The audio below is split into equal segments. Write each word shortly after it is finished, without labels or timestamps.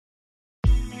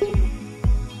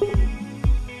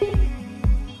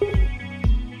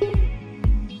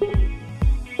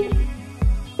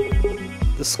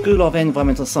The School of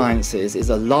Environmental Sciences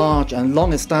is a large and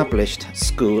long-established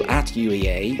school at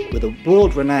UEA with a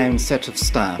world-renowned set of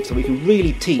staff, so we can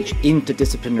really teach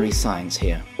interdisciplinary science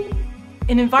here.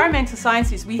 In environmental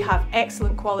sciences, we have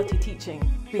excellent quality teaching.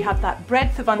 We have that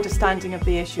breadth of understanding of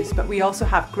the issues, but we also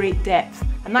have great depth,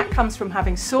 and that comes from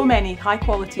having so many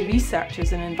high-quality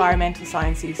researchers in environmental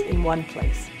sciences in one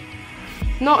place.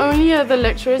 Not only are the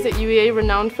lecturers at UEA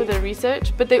renowned for their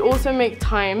research, but they also make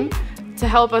time to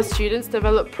help our students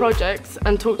develop projects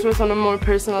and talk to us on a more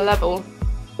personal level.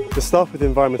 The staff with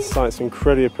environmental science are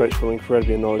incredibly approachable and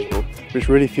incredibly knowledgeable, which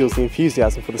really fuels the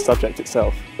enthusiasm for the subject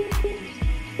itself.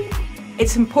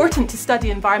 It's important to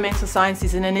study environmental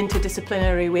sciences in an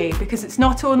interdisciplinary way because it's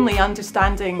not only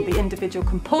understanding the individual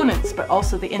components but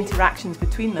also the interactions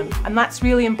between them, and that's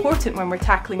really important when we're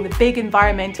tackling the big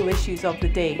environmental issues of the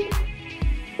day.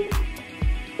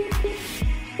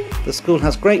 The school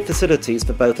has great facilities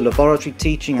for both laboratory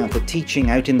teaching and for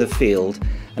teaching out in the field,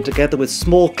 and together with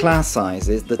small class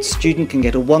sizes, the student can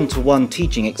get a one-to-one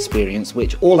teaching experience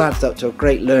which all adds up to a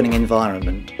great learning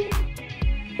environment.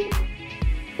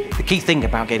 The key thing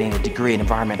about getting a degree in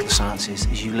environmental sciences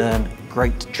is you learn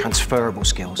great transferable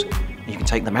skills. You can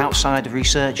take them outside of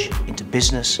research, into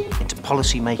business, into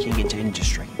policy making, into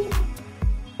industry.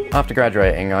 After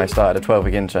graduating, I started a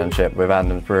 12-week internship with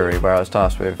Adam's Brewery where I was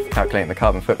tasked with calculating the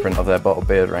carbon footprint of their bottled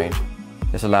beer range.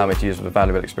 This allowed me to use the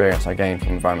valuable experience I gained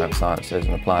from environmental sciences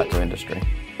and apply it to industry.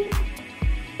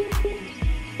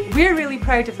 We're really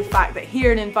proud of the fact that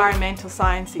here in environmental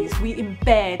sciences we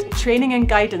embed training and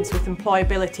guidance with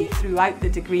employability throughout the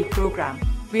degree programme.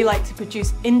 We like to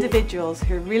produce individuals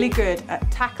who are really good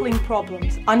at tackling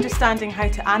problems, understanding how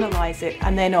to analyse it,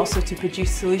 and then also to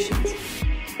produce solutions.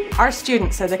 Our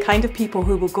students are the kind of people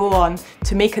who will go on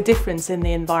to make a difference in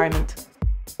the environment.